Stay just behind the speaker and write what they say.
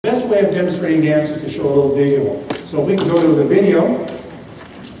The best way of demonstrating dance is to show a little visual. So if we can go to the video,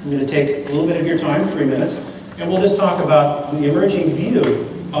 I'm going to take a little bit of your time, 3 minutes, and we'll just talk about the emerging view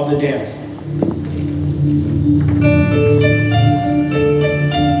of the dance.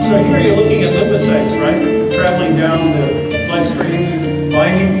 So here you're looking at lymphocytes, right? Traveling down the bloodstream,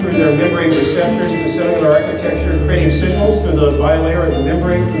 binding through their membrane receptors, the cellular architecture, creating signals through the bilayer of the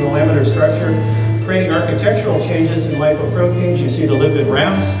membrane from the laminar structure, creating architectural changes in lipoproteins. You see the lipid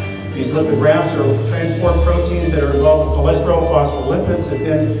ramps. These lipid ramps are transport proteins that are involved with cholesterol, phospholipids that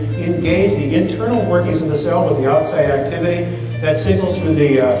then engage the internal workings of the cell with the outside activity. That signals through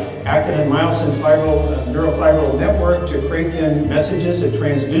the actin and myosin neurofibril network to create then messages that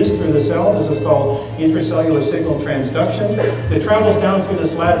transduce through the cell. This is called intracellular signal transduction. That travels down through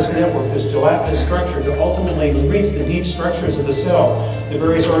this lattice network, this gelatinous structure, to ultimately reach the deep structures of the cell, the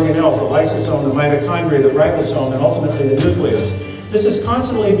various organelles, the lysosome, the mitochondria, the ribosome, and ultimately the nucleus. This is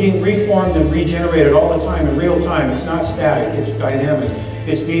constantly being reformed and regenerated all the time in real time. It's not static, it's dynamic.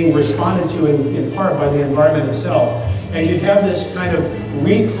 It's being responded to in part by the environment itself. As you have this kind of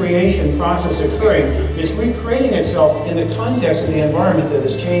recreation process occurring, it's recreating itself in the context of the environment that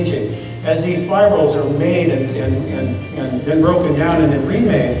is changing. As these fibrils are made and then broken down and then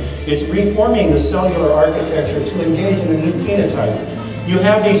remade, it's reforming the cellular architecture to engage in a new phenotype. You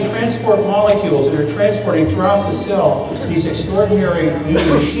have these transport molecules that are transporting throughout the cell these extraordinary new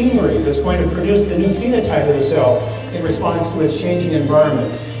machinery that's going to produce the new phenotype of the cell in response to its changing environment.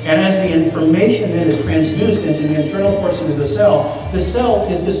 And as the information then is transduced into the internal portion of the cell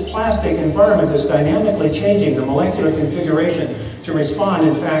is this plastic environment that's dynamically changing the molecular configuration to respond,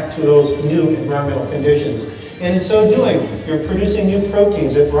 in fact, to those new environmental conditions. And in so doing, you're producing new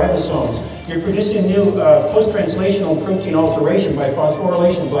proteins at ribosomes. You're producing new post-translational protein alteration by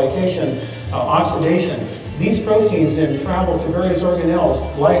phosphorylation, glycation, oxidation. These proteins then travel to various organelles,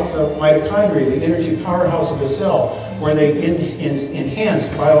 like the mitochondria, the energy powerhouse of the cell, where they enhance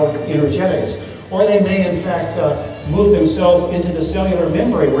bioenergetics. Or they may, in fact, move themselves into the cellular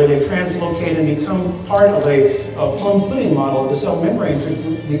membrane, where they translocate and become part of a plum pudding model of the cell membrane to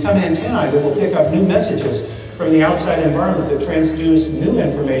become antennae that will pick up new messages from the outside environment that transduce new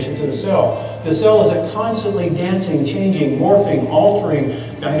information to the cell. The cell is a constantly dancing, changing, morphing, altering,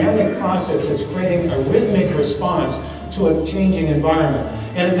 dynamic process that's creating a rhythmic response to a changing environment.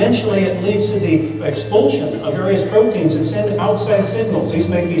 And eventually it leads to the expulsion of various proteins that send outside signals. These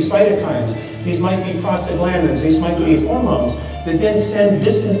might be cytokines, these might be prostaglandins, these might be hormones that then send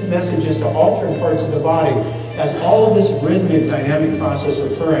distant messages to altered parts of the body. As all of this rhythmic, dynamic process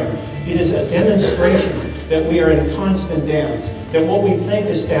occurring, it is a demonstration that we are in a constant dance, that what we think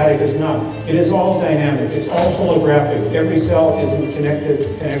is static is not. It is all dynamic, it's all holographic. Every cell is in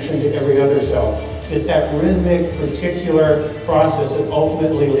connection to every other cell. It's that rhythmic, particular process that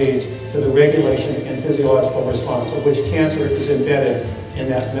ultimately leads to the regulation and physiological response, of which cancer is embedded in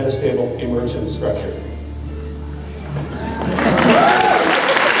that metastable emergent structure.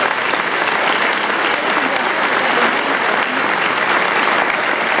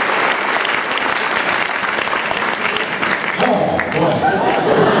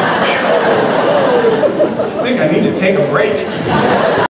 I think I need to take a break.